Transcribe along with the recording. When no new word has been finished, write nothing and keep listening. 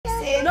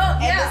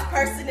and this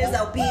person is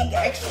being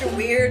extra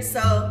weird,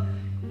 so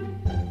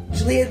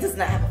Jaaliyah does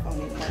not have a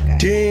phone anymore,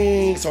 guys.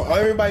 Dang, so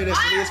everybody that's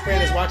Jaaliyah's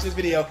friend is watching this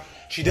video,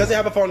 she doesn't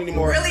have a phone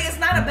anymore. Really, it's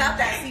not about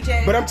that,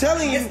 CJ. But I'm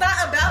telling you, it's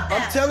not about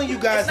that. I'm telling you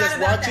guys that's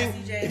watching,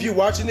 if you're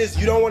watching this,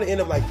 you don't want to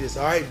end up like this,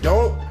 all right?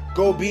 Don't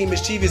go being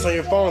mischievous on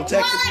your phone,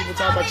 texting people,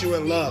 talking about you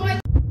in love.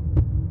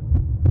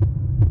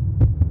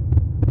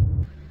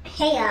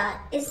 Hey y'all,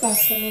 it's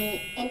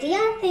Destiny, and do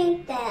y'all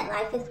think that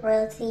Life with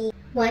Royalty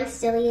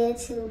wants Jaaliyah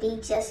to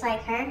be just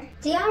like her?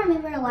 Do y'all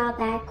remember a while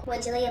back when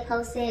Jaaliyah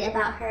posted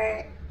about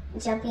her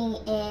jumping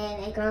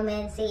in a grown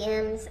man's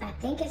DMs? I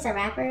think it's a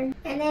rapper.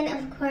 And then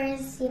of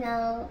course, you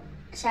know,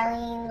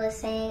 Charlene was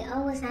saying,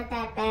 oh, it's not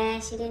that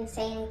bad. She didn't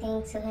say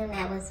anything to him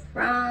that was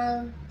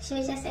wrong. She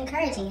was just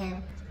encouraging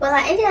him. Well,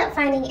 I ended up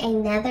finding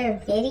another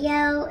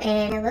video,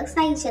 and it looks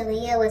like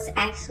Jaaliyah was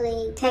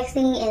actually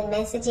texting and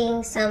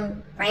messaging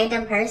some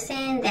random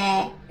person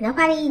that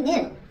nobody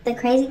knew. The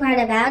crazy part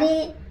about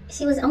it,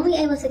 she was only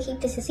able to keep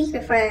this a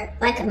secret for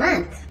like a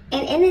month.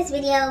 And in this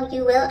video,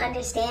 you will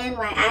understand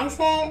why I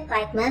said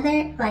like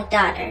mother, like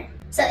daughter.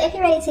 So if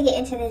you're ready to get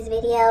into this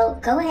video,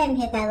 go ahead and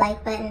hit that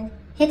like button.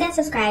 Hit that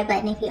subscribe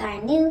button if you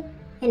are new.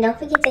 And don't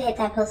forget to hit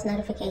that post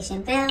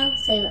notification bell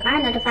so you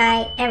are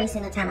notified every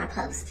single time I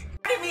post.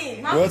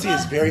 Royalty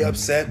is very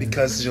upset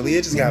because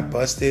Jaaliyah just got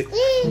busted.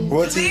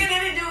 Royalty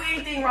didn't do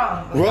anything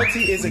wrong.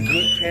 Royalty is a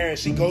good parent.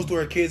 She goes through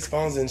her kids'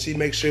 phones and she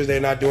makes sure they're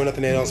not doing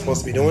nothing they're not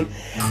supposed to be doing.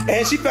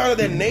 And she found out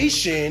that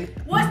Nation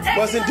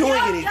wasn't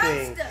doing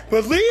anything.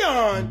 But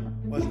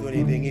Leon wasn't doing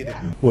anything either.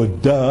 Well,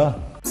 duh.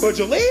 But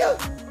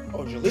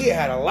Jaaliyah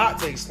had a lot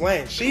to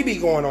explain. She be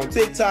going on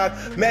TikTok,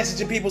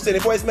 messaging people,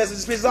 sending voice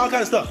messages, pictures, all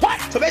kind of stuff.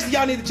 So basically,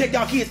 y'all need to check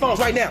y'all kids' phones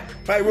right now.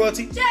 Right,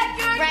 Royalty? Check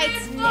your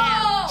kids'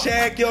 phone.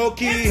 Check your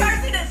kids. This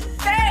person is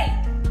fake.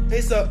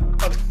 It's a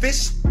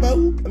fish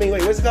boat. I mean,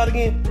 wait, what's it called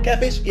again?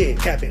 Catfish? Yeah,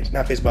 catfish,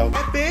 not fish boat.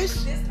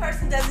 Catfish? This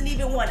person doesn't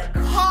even want to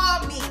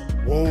call me.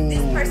 Whoa.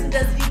 This person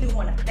doesn't even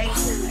want to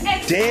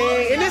FaceTime.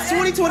 Dang, and it's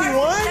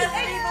 2021?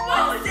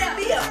 Exposure. Send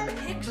me a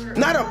picture.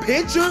 Not a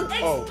picture?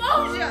 Exposure. Oh.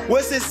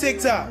 What's his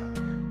TikTok?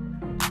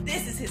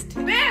 This is his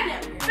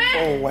TikTok.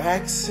 Oh,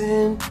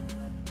 waxing.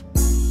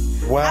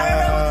 Wow. I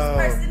don't know what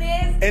this person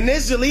is. And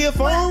this Jaaliyah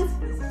phone?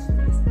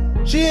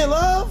 She in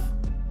love?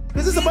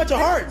 This is a bunch of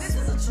hearts. This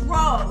is a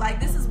troll. Like,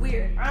 this is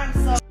weird.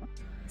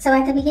 So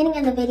at the beginning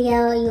of the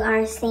video, you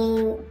are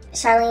seeing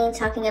Charlene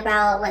talking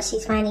about what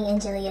she's finding in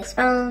Jaaliyah's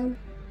phone.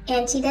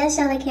 And she does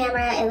show the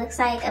camera. It looks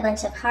like a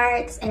bunch of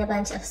hearts and a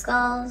bunch of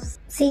skulls.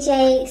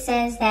 CJ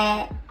says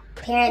that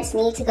parents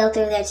need to go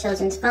through their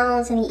children's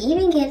phones, and he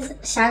even gives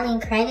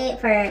Charlene credit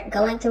for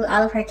going through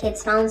all of her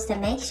kids' phones to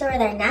make sure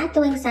they're not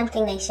doing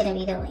something they shouldn't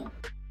be doing.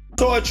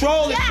 So a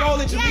troll is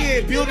trolling Jaaliyah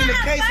and building a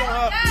case on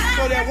her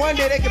so that one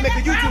day they can make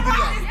a YouTube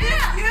video.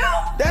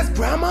 That's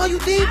grandma, you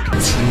think?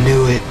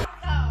 Knew it.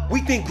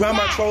 We think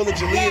grandma trolling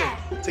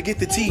Jaaliyah to get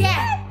the tea.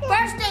 Yeah,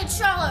 first they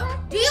troll her.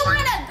 Do you want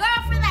a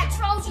girlfriend that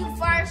trolls you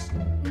first?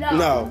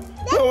 No.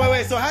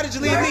 Wait. So how did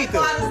Jaaliyah meet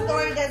them? The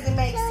story doesn't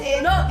make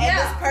sense. And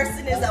this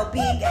person is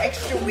being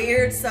extra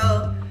weird,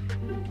 so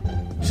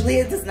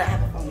Jaaliyah does not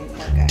have a phone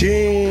anymore, guys.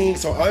 Dang.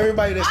 So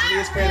everybody that's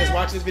Jaaliyah's friend that's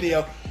watching this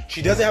video,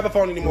 she doesn't have a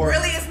phone anymore.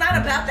 Really, it's not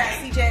about that,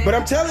 CJ. But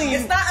I'm telling you,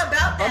 it's not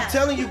about that. I'm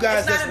telling you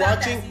guys that's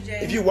watching,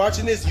 if you're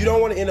watching this, you don't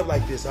want to end up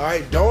like this, all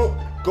right? Don't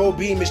go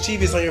being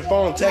mischievous on your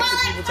phone,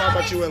 texting people, talking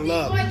about you in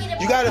love.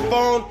 You got a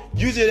phone,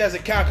 use it as a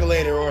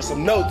calculator or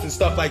some notes and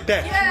stuff like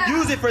that.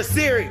 Use it for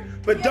Siri,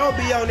 but don't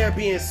be on there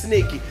being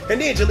sneaky. And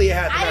then Jaaliyah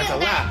had to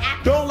lie.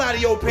 Don't lie to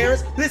your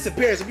parents. Listen,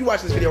 parents, if you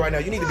watch this video right now,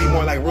 you need to be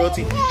more like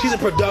Royalty. She's a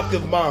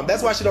productive mom.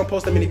 That's why she don't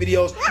post that many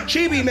videos.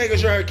 She be making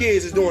sure her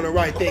kids is doing the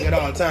right thing at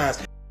all times.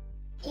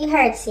 You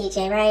heard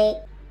CJ,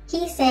 right?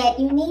 He said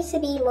you need to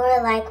be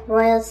more like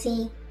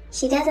Royalty.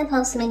 She doesn't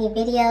post many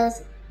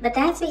videos, but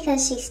that's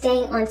because she's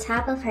staying on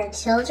top of her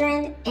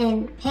children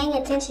and paying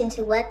attention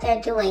to what they're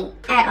doing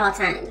at all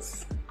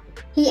times.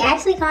 He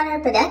actually called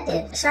her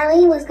productive.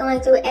 Charlene was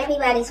going through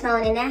everybody's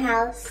phone in that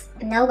house.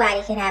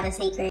 Nobody could have a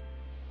secret.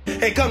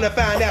 And come to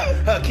find out,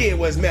 her kid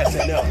was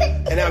messing up.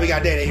 And now we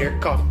got Daddy here.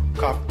 Cough.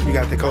 You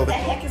got the COVID. What the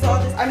heck is all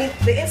this? I mean,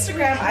 the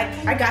Instagram,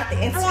 I got the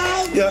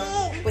Instagram.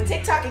 Yeah. With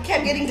TikTok, it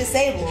kept getting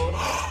disabled.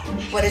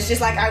 But it's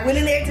just like, I went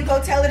in there to go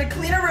tell her to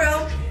clean her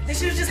room. Then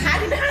she was just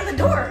hiding behind the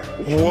door.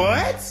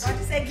 What? So I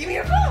just said, give me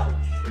your phone.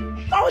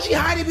 Why was she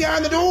hiding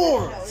behind the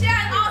door?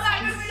 Check all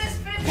that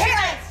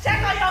Parents,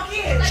 check on your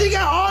kids. She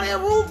got all that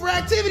room for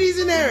activities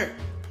in there.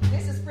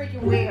 This is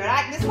freaking weird.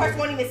 This person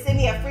won't even send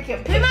me a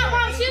freaking picture. Hey, my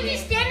mom, she was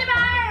just standing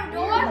behind her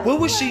door. What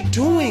was she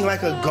doing?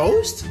 Like a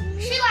ghost?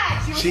 She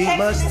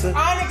must have.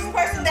 Onyx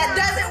person that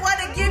doesn't want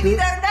to give me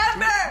their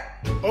number.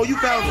 Oh, you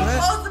found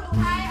that?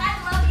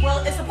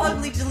 Well, it's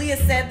supposedly Jaaliyah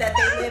said that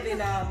they live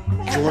in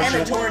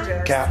Atlanta,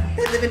 Georgia.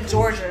 They live in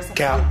Georgia or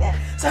something like that.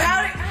 So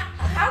how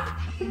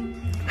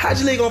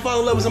Jaaliyah gonna fall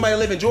in love with somebody that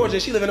live in Georgia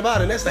and she live in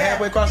Nevada, and that's the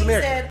halfway across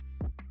America?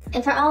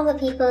 And for all the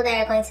people that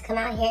are going to come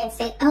out here and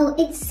say, oh,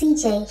 it's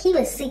CJ, he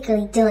was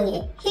secretly doing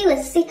it. He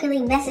was secretly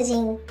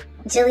messaging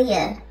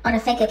Jaaliyah on a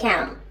fake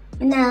account.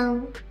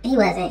 No, he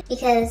wasn't.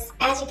 Because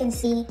as you can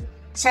see,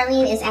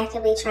 Charlene is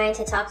actively trying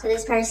to talk to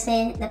this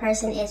person. The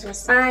person is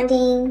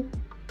responding.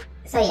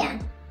 So yeah,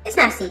 it's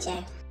not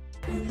CJ.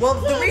 Well,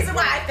 the reason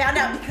why I found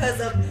out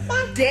because of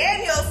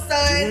Daniel's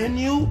son.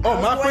 Daniel?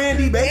 Oh, my friend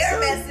D. Their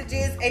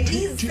messages, and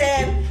he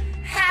said,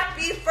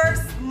 "Happy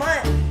first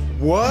month."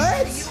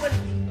 What? You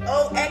and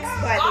OX,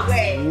 by the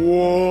way.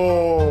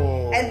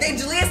 Whoa. And then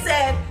Jaaliyah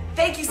said,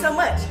 "Thank you so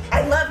much.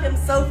 I love him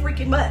so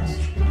freaking much."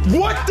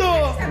 What the?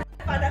 I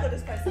found out who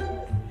this person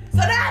was. So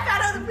now I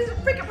found out who the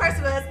freaking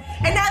person was,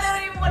 and now they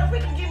don't even want to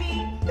freaking give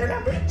me their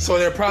number. So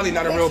they're probably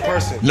not a real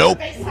person. Nope.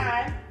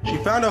 FaceTime. She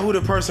found out who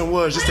the person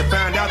was just to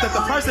find out that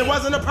the person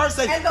wasn't a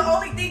person. And the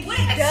only thing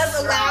he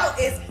does allow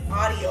is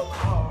audio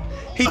call.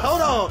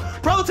 Hold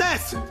on.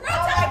 Protest. Oh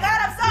my God,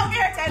 I'm so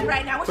irritated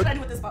right now. What should I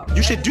do with this phone?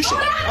 You should.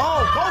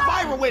 Oh, go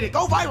viral with it.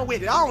 Go viral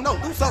with it. I don't know.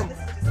 Do something.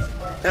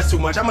 That's too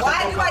much.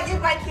 Why do I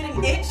give my kid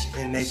an itch?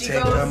 And they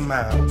take them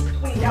out.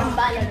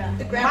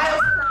 The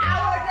miles per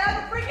hour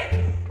down the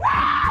freaking.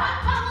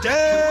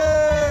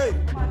 Dang!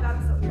 Oh my God,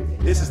 I'm so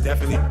irritated. This is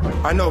definitely.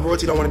 I know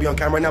Royalty don't want to be on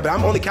camera right now, but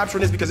I'm only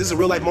capturing this because this is a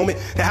real life moment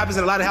that happens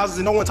in a lot of houses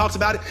and no one talks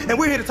about it. And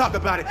we're here to talk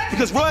about it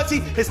because Royalty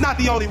is not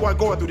the only one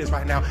going through this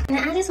right now. And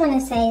I just want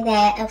to say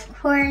that, of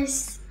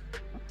course,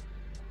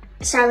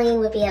 Charlene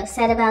would be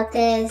upset about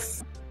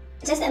this.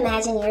 Just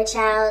imagine your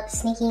child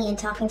sneaking and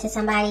talking to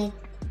somebody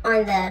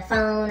on the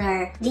phone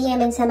or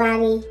DMing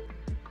somebody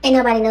and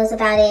nobody knows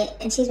about it,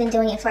 and she's been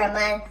doing it for a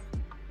month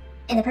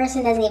and the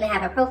person doesn't even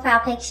have a profile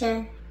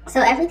picture.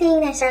 So everything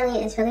that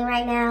Charlene is feeling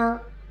right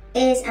now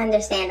is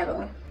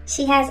understandable.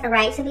 She has a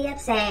right to be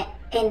upset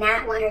and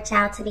not want her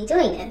child to be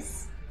doing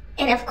this.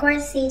 And of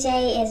course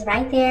CJ is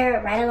right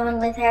there, right along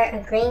with her,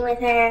 agreeing with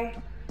her,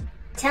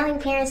 telling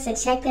parents to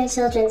check their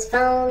children's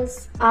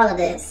phones, all of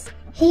this.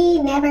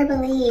 He never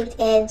believed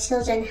in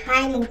children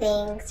hiding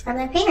things from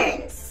their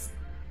parents.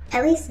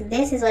 At least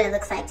this is what it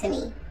looks like to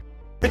me.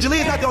 And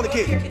Jaaliyah's not the only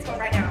kid.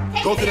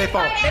 Go through their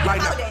phone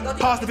right now.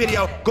 Pause the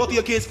video. Go through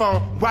your kid's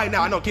phone right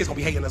now. I know kids gonna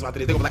be hating us after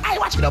this. They're gonna be like, "I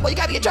ain't watching no boy. You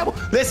gotta get in trouble."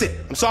 Listen,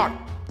 I'm sorry.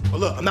 But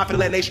look, I'm not gonna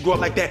let Nation grow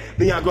up like that.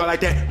 Leon grow up like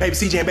that. Baby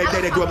CJ and Baby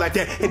Day, they grow up like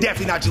that. And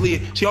definitely not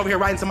Jaaliyah. She over here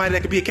writing somebody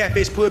that could be a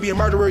catfish, could be a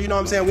murderer. You know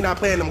what I'm saying? We're not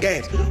playing them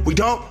games. We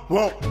don't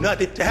want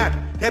nothing to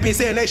happen. That being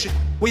said, Nation,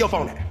 where your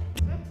phone at?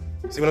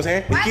 See what I'm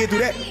saying? When your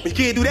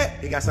kid do that,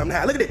 he got something to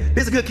hide. Look at this.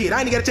 This is a good kid.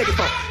 I ain't even gotta take his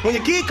phone. When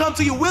your kid come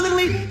to you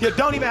willingly, you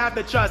don't even have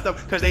to trust them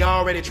because they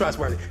already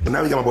trustworthy. But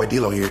now we got my boy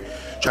D-Lo here,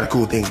 trying to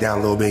cool things down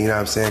a little bit, you know what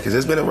I'm saying? Because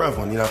it's been a rough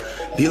one, you know.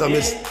 D-Lo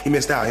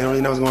missed out. He don't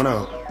really know what's going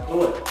on.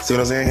 See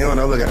what I'm saying? He don't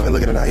know. Look at him.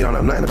 Look at him now. He don't know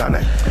nothing about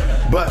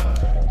that.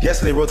 But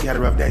yesterday, Royalty had a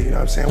rough day, you know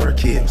what I'm saying? With her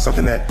kid.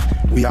 Something that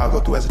we all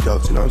go through as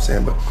adults, you know what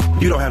I'm saying? But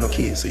you don't have no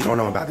kids, so you don't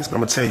know about this. But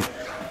I'm gonna tell you,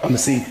 I'm gonna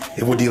see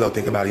if what D-Lo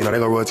think about it. You know, they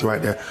go Royalty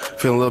right there.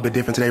 Feeling a little bit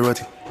different today,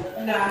 Royalty?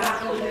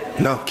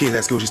 No, kids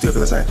at school, she still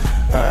feel the same.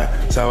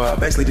 Alright, so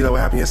basically, D-Lo,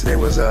 what happened yesterday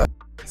was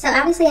So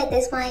obviously at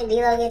this point,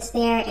 D-Lo gets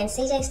there and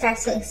CJ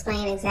starts to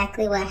explain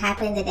exactly what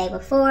happened the day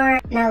before.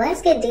 Now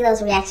let's get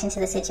D-Lo's reaction to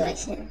the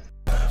situation.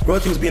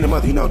 Royalty was being a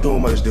mother, you know, doing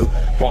what mothers do,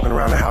 walking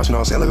around the house, you know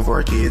what I'm saying, looking for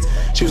her kids.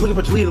 She was looking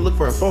for Jaaliyah to look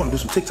for her phone and do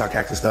some TikTok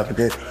hacks and stuff, and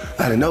then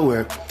out of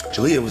nowhere,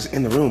 Jaaliyah was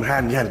in the room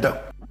hiding behind the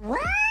door. What?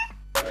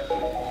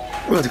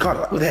 Royalty caught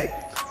her, like, what the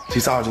heck? She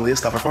saw Jaaliyah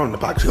stuff her phone in the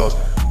pocket. She goes,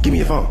 "Give me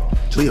your phone."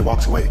 Jaaliyah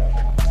walks away,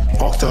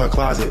 walks to her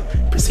closet,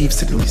 proceeds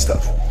to delete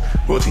stuff.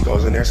 Royalty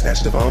goes in there,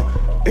 snatches the phone,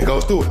 and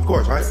goes through it, of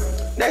course, right?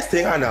 Next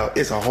thing I know,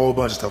 it's a whole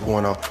bunch of stuff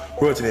going on.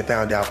 Royalty then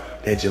found out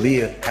that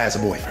Jaaliyah has a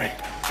boyfriend.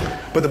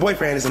 But the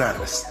boyfriend is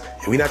anonymous.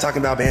 And we're not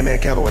talking about Bam Man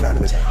Campbell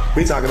anonymous.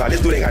 We talking about this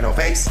dude ain't got no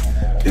face.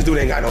 This dude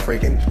ain't got no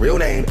freaking real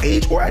name,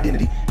 age, or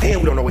identity. And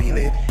we don't know where he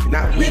lives.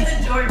 Not we. Live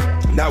in Georgia.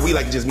 Now we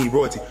like to just meet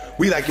Royalty.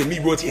 We like to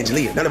meet Royalty and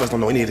Jaaliyah. None of us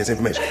don't know any of this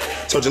information.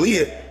 So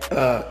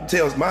Jaaliyah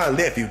tells my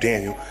nephew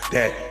Daniel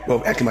that,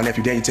 well, actually my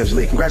nephew Daniel tells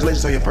Jaaliyah,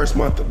 "Congratulations on your first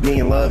month of being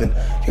in love, and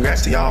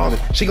congrats to y'all."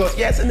 And she goes,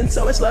 "Yes, and then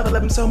so much love. I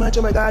love him so much.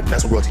 Oh my God."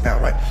 That's what Royalty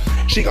found, right?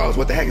 She goes,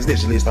 "What the heck is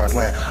this?" Jaaliyah starts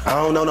lying. "I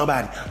don't know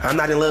nobody. I'm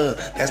not in love.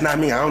 That's not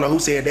me. I don't know who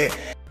said that."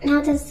 Now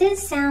does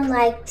this sound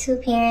like two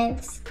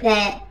parents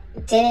that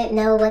didn't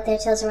know what their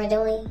children were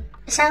doing?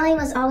 Charlene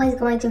was always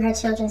going through her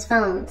children's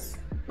phones.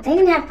 They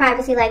didn't have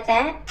privacy like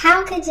that.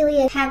 How could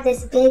Jaaliyah have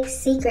this big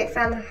secret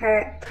from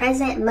her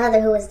present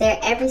mother who was there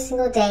every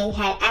single day,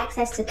 had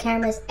access to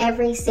cameras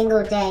every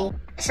single day?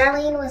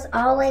 Charlene was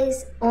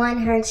always on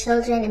her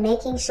children and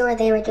making sure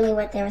they were doing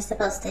what they were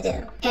supposed to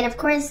do. And of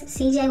course,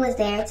 CJ was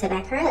there to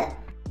back her up.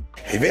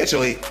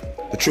 Eventually,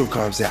 the truth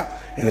comes out.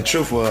 And the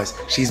truth was,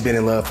 she's been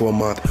in love for a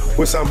month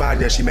with somebody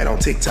that she met on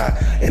TikTok.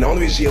 And the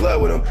only reason she in love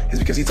with him is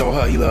because he told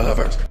her he loved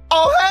her first.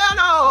 Oh, hell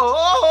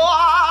no!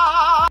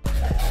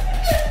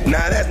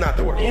 Nah, that's not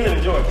the word. He lives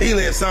in Georgia. He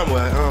lives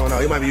somewhere. I don't know.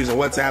 He might be using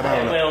WhatsApp. I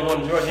don't know. Don't go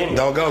to Georgia anyway.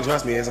 Don't go.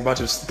 Trust me. It's a bunch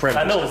of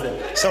predators. I know it's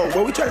that. So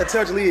what we try to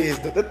tell Jaaliyah is,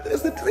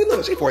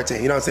 look, she's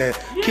 14. You know what I'm saying?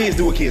 Yeah. Kids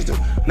do what kids do.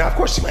 Now, of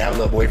course, she might have a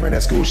little boyfriend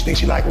at school. She thinks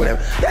she like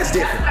whatever. That's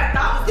different.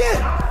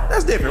 Yeah,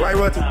 that's different, right,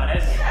 Royalty?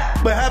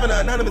 But having an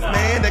anonymous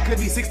man that could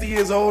be 60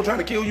 years old trying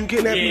to kill you,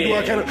 kidnap you, do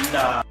all kind of...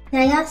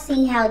 Now y'all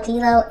see how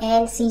D-Lo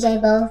and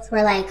CJ both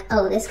were like,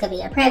 oh, this could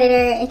be a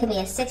predator, it could be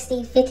a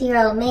 60,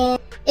 50-year-old man.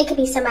 It could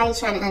be somebody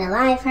trying to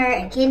unalive her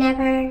and kidnap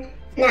her.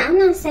 Now, I'm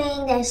not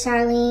saying that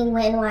Charlene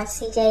went and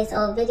watched CJ's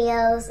old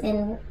videos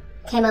and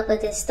came up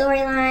with this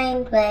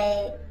storyline,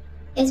 but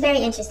it's very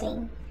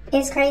interesting.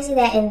 It's crazy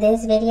that in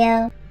this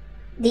video,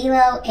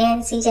 D-Lo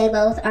and CJ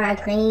both are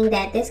agreeing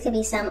that this could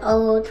be some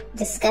old,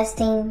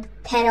 disgusting,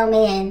 pedo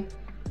man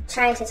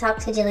trying to talk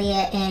to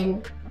Jaaliyah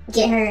and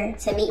get her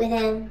to meet with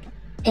him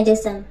and do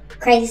some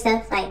crazy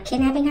stuff like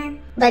kidnapping her.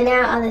 But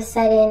now all of a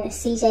sudden,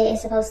 CJ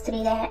is supposed to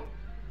be that.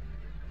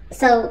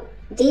 So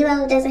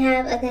D-Lo doesn't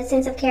have a good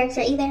sense of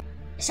character either.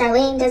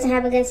 Charlene doesn't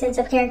have a good sense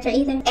of character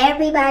either.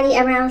 Everybody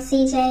around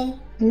CJ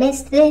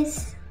missed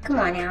this. Come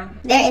on now.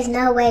 There is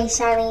no way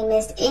Charlene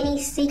missed any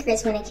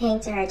secrets when it came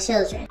to her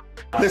children.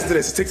 Listen to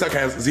this. TikTok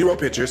has 0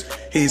 pictures.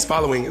 He's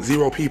following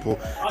 0 people.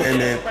 And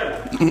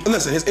then,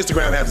 listen, his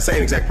Instagram has the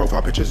same exact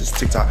profile pictures as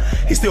TikTok.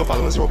 He's still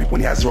following 0 people,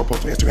 and he has 0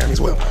 posts on Instagram as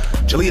well.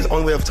 Jaaliyah's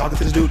only way of talking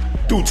to this dude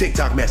through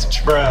TikTok message.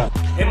 Bruh.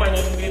 It might not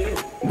even be a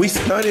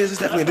dude. No, it is. It's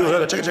definitely a dude.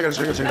 No, check it. No,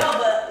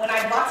 but when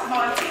I blocked him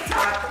on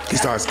TikTok, he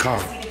starts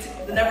calling.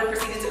 The number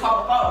proceeded to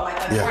call the phone,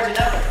 like a Georgia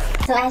number.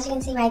 So as you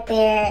can see right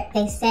there,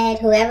 they said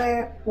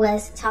whoever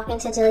was talking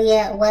to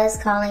Jaaliyah was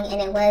calling, and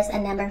it was a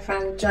number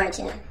from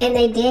Georgia. And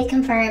they did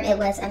confirm it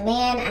was a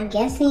man. I'm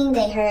guessing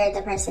they heard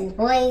the person's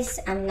voice.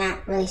 I'm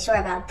not really sure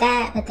about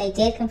that, but they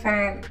did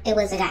confirm it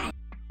was a guy.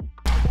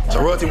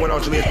 So Royalty went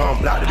on Jaaliyah's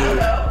phone, blocked the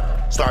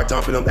dude, started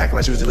dumping him, acting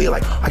like she was Jaaliyah,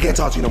 like, I can't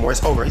talk to you no more,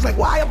 it's over. He's like,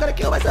 why? I'm gonna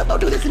kill myself,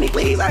 don't do this to me,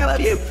 please, I love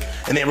you.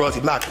 And then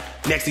Royalty blocked him.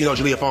 Next thing you know,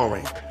 Jaaliyah's phone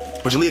rang.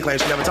 But Jaaliyah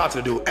claims she never talked to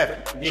the dude ever.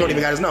 She don't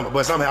even got his number,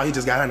 but somehow he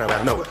just got her number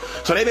out of nowhere.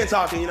 So they've been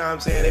talking, you know what I'm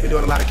saying? They've been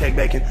doing a lot of cake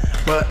baking,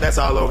 but that's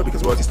all over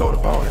because Royalty stole the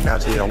phone and now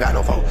Jaaliyah don't got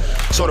no phone.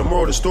 So the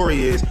moral of the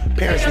story is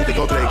parents need to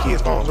go through their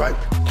kids' phones, right?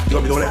 You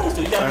gonna be doing that?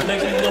 You gotta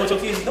make sure you know what your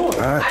kids is doing. All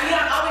right. I mean,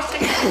 I'm always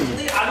checking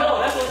Jaaliyah. I know,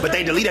 that's what. But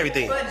they delete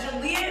everything. But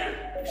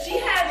Jaaliyah, she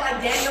had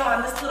like Daniel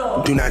on this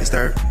little Do not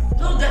disturb.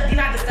 Little do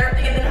not disturb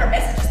thing, and then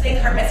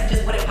her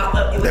messages wouldn't pop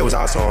up. They was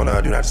also on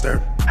Do Not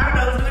Disturb. I don't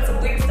know, it was doing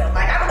some weird stuff.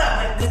 Like, I don't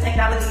know what this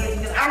technology is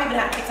because I don't even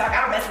have TikTok.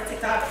 I don't mess with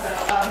TikTok.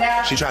 So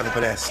now She tried to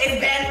finesse. it's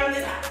banned from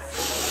this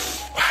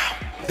house.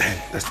 Wow.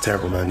 Damn, that's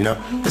terrible, man, you know?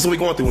 This is what we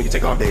going through when you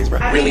take off days, bro.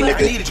 I mean, I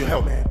needed your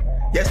help, man.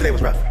 Yesterday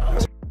was rough.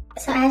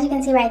 So as you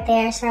can see right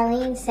there,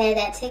 Charlene said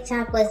that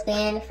TikTok was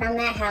banned from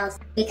that house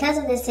because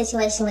of this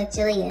situation with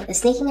Jaaliyah. The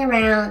sneaking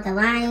around, the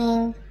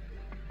lying,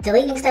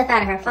 deleting stuff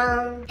out of her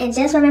phone. And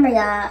just remember,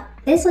 y'all,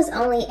 this was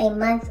only a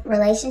month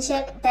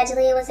relationship that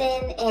Jaaliyah was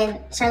in, and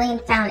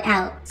Charlene found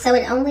out. So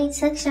it only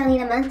took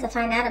Charlene a month to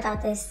find out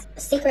about this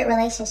secret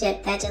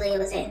relationship that Jaaliyah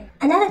was in.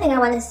 Another thing I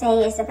want to say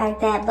is the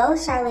fact that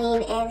both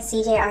Charlene and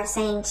CJ are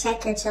saying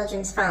check your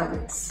children's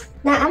phones.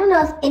 Now, I don't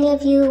know if any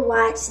of you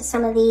watch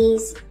some of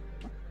these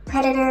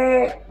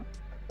predator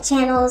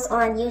channels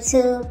on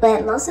YouTube,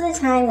 but most of the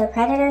time the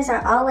predators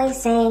are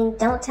always saying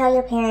don't tell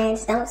your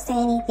parents, don't say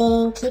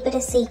anything, keep it a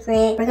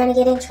secret, we're gonna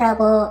get in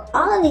trouble,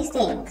 all of these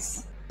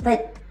things.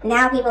 But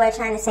now people are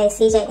trying to say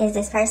CJ is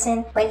this person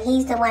when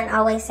he's the one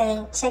always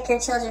saying check your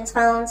children's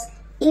phones.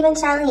 Even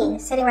Charlene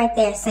sitting right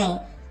there saying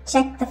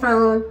check the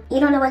phone, you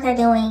don't know what they're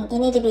doing, you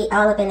need to be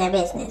all up in their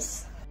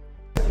business.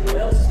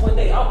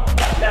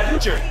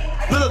 Future.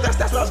 Look, that's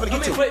what I was gonna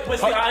get to. But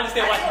see, I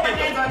understand why she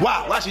did that.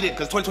 Why? Why she did?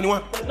 Because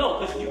 2021? No,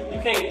 because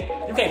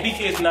you can't be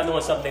kids for not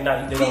doing something they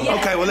don't know.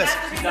 Okay, well, let's.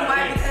 That's the reason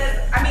why, because,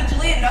 I mean,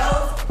 Jaaliyah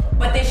knows,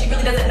 but then she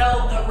really doesn't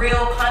know the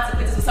real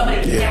consequences of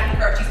somebody kidnapping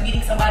her. She's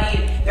meeting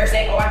somebody and they're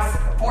saying, oh, I'm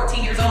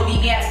 14 years old,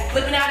 being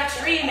flipping out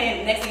extreme,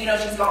 and next thing you know,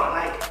 she's gone.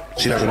 Like,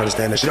 She doesn't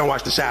understand that. She don't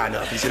watch The Shy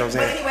enough. You see what I'm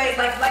but saying? anyways,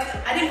 like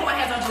I didn't put my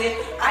hands on Jaaliyah.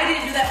 I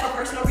didn't do that for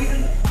personal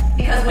reasons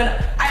because when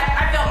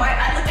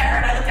I looked at her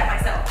and I looked at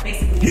myself,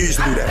 basically. You used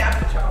to do that.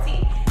 I was down to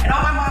and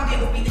all my mom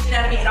did was beat the shit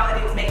out of me, and all it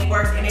did was make me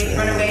worse. It made me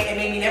run away. It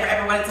made me never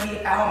ever wanted to be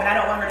at home, and I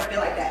don't want her to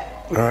feel like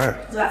that. All right.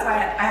 So that's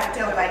why I had to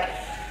tell her, like,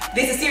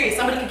 this is serious.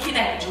 Somebody can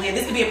kidnap you, Jaaliyah.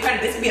 This could be a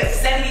predator. This could be a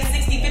 70,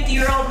 60,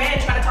 50-year-old man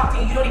trying to talk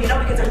to you. You don't even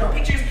know because there's no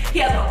pictures. He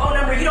has no phone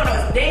number. You don't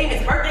know his name, his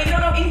birthday. You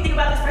don't know anything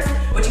about this person,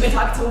 but you've been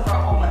talking to him for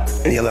a whole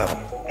month. And you love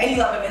him. And you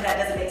love him, and that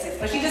doesn't make sense.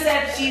 But she just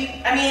said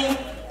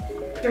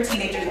they're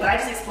teenagers, but I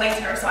just explained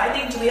to her. So I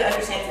think Jaaliyah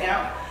understands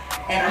now.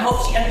 And I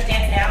hope she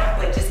understands now,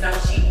 but just know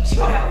she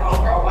won't have a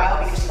phone for a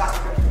while because she lost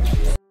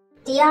her.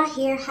 Do y'all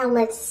hear how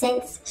much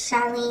sense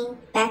Charlene,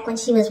 back when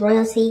she was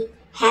royalty,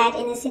 had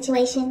in this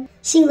situation?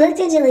 She looked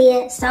at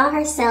Jaaliyah, saw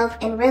herself,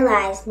 and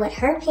realized what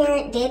her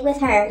parent did with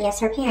her, yes,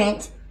 her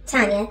parent,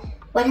 Tanya,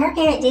 what her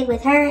parent did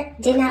with her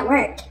did not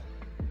work.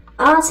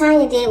 All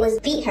Tanya did was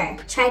beat her,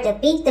 tried to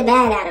beat the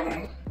bad out of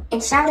her.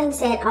 And Charlene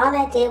said all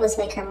that did was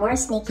make her more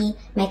sneaky,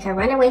 make her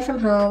run away from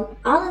home,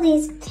 all of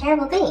these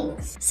terrible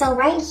things. So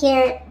right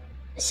here,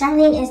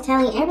 Charlene is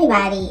telling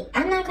everybody,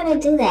 I'm not going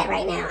to do that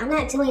right now. I'm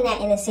not doing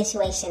that in this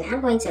situation. I'm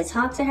going to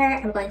talk to her.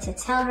 I'm going to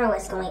tell her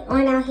what's going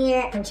on out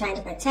here. I'm trying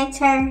to protect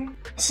her.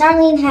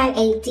 Charlene had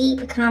a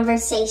deep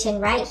conversation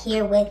right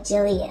here with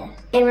Jaaliyah.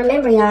 And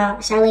remember, y'all,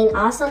 Charlene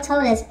also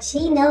told us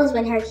she knows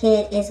when her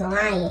kid is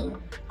lying.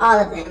 All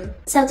of them.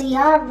 So do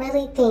y'all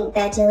really think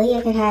that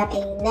Jaaliyah could have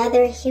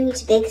another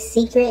huge big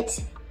secret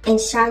and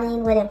Charlene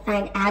wouldn't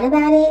find out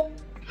about it?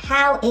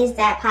 How is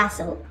that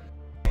possible?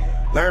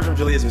 Learn from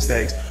Jaaliyah's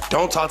mistakes.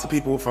 Don't talk to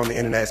people from the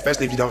internet,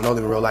 especially if you don't know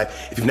them in real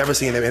life, if you've never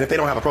seen them, and if they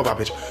don't have a profile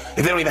picture, if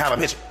they don't even have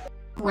a picture.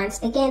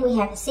 Once again, we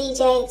have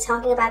CJ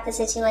talking about the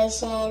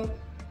situation,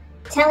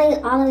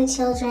 telling all of the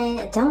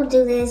children, don't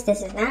do this,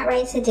 this is not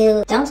right to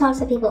do. Don't talk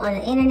to people on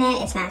the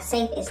internet, it's not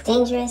safe, it's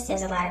dangerous,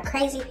 there's a lot of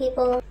crazy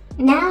people.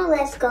 Now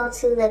let's go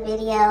to the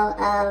video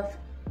of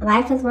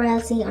Life with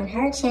Royalty on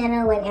her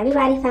channel when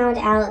everybody found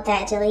out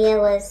that Jaaliyah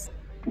was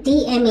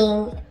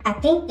DMing, I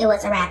think it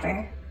was a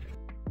rapper.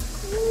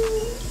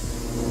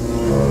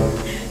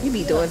 You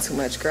be doing too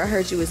much, girl. I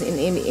heard you was in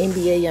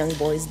NBA young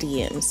boys'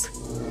 DMs.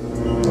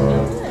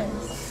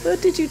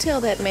 What did you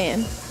tell that man?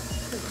 You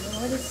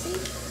want to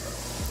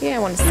see? Yeah, I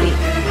want to see.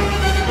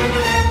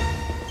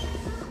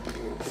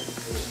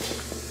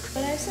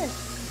 What I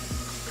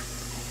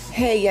said?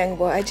 Hey, young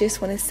boy, I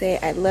just want to say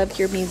I love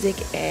your music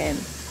and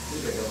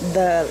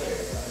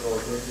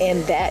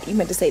that, you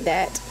meant to say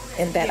that,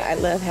 and that I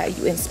love how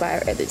you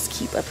inspire others.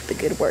 Keep up the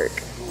good work.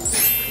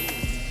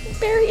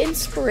 Very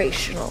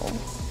inspirational.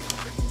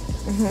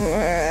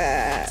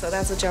 So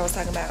that's what y'all was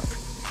talking about.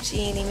 She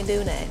ain't even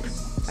do nothing.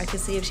 I could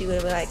see if she would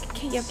have been like,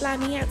 can you fly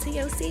me out to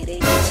your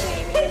city? She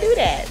ain't even do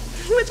that.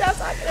 What y'all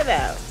talking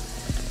about?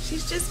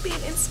 She's just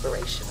being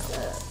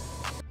inspirational.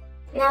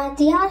 Now,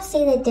 do y'all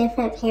see the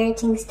different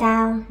parenting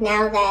style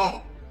now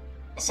that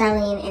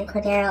Charlene and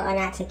Cordero are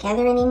not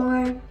together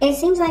anymore? It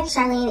seems like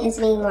Charlene is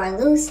being more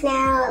loose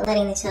now,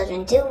 letting the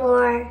children do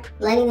more,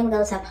 letting them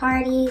go to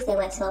parties. They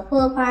went to a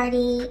pool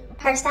party.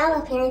 Her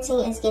style of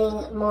parenting is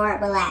getting more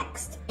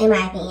relaxed, in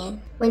my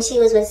opinion. When she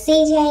was with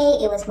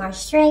CJ, it was more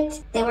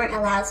strict. They weren't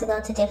allowed to go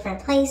to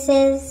different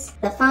places.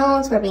 The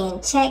phones were being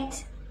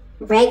checked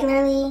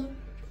regularly.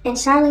 And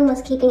Charlene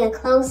was keeping a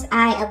close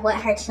eye of what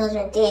her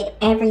children did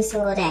every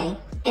single day.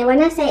 And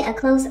when I say a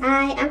close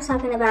eye, I'm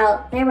talking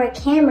about there were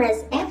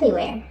cameras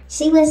everywhere.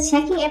 She was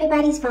checking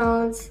everybody's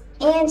phones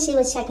and she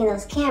was checking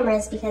those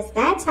cameras because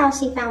that's how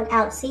she found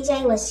out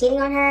CJ was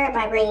cheating on her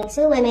by bringing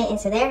 2 women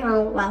into their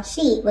home while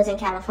she was in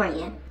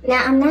California.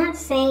 Now, I'm not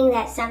saying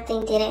that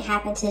something didn't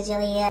happen to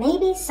Jaaliyah.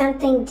 Maybe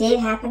something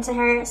did happen to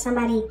her.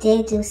 Somebody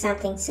did do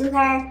something to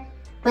her.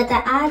 But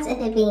the odds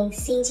of it being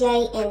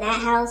CJ in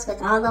that house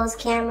with all those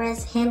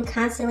cameras, him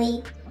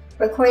constantly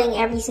recording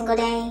every single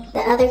day, the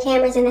other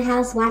cameras in the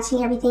house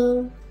watching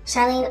everything,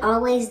 Charlene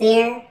always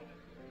there,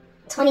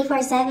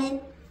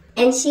 24/7,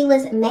 and she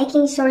was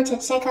making sure to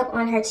check up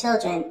on her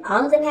children.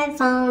 All of them had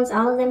phones,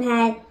 all of them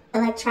had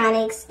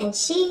electronics, and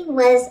she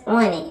was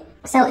on it.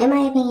 So in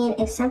my opinion,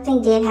 if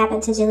something did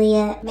happen to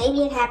Jaaliyah,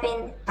 maybe it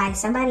happened by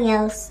somebody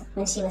else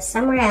when she was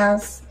somewhere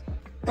else.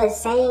 But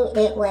saying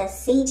it was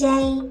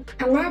CJ,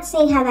 I'm not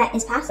seeing how that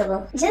is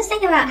possible. Just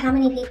think about how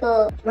many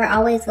people were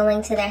always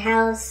going to their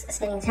house,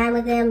 spending time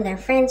with them. Their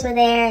friends were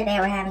there. They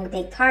were having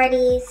big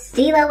parties.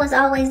 D-Lo was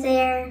always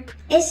there.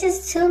 It's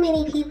just too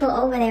many people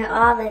over there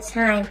all the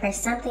time for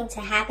something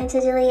to happen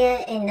to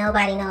Jaaliyah and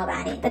nobody know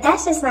about it. But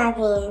that's just my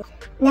opinion.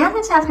 Now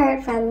that y'all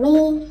heard from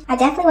me, I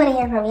definitely want to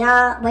hear from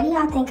y'all. What do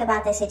y'all think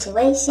about the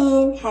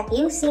situation? Have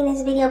you seen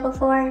this video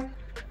before?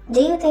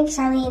 Do you think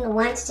Charlene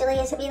wants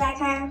Jaaliyah to be like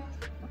her?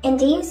 And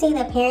do you see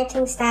the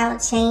parenting style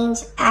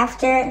change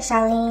after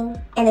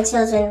Charlene and the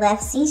children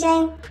left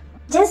CJ?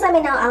 Just let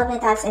me know all of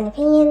your thoughts and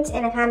opinions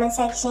in the comment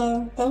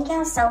section. Thank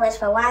y'all so much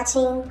for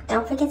watching.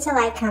 Don't forget to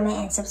like, comment,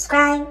 and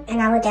subscribe.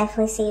 And I will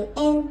definitely see you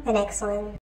in the next one.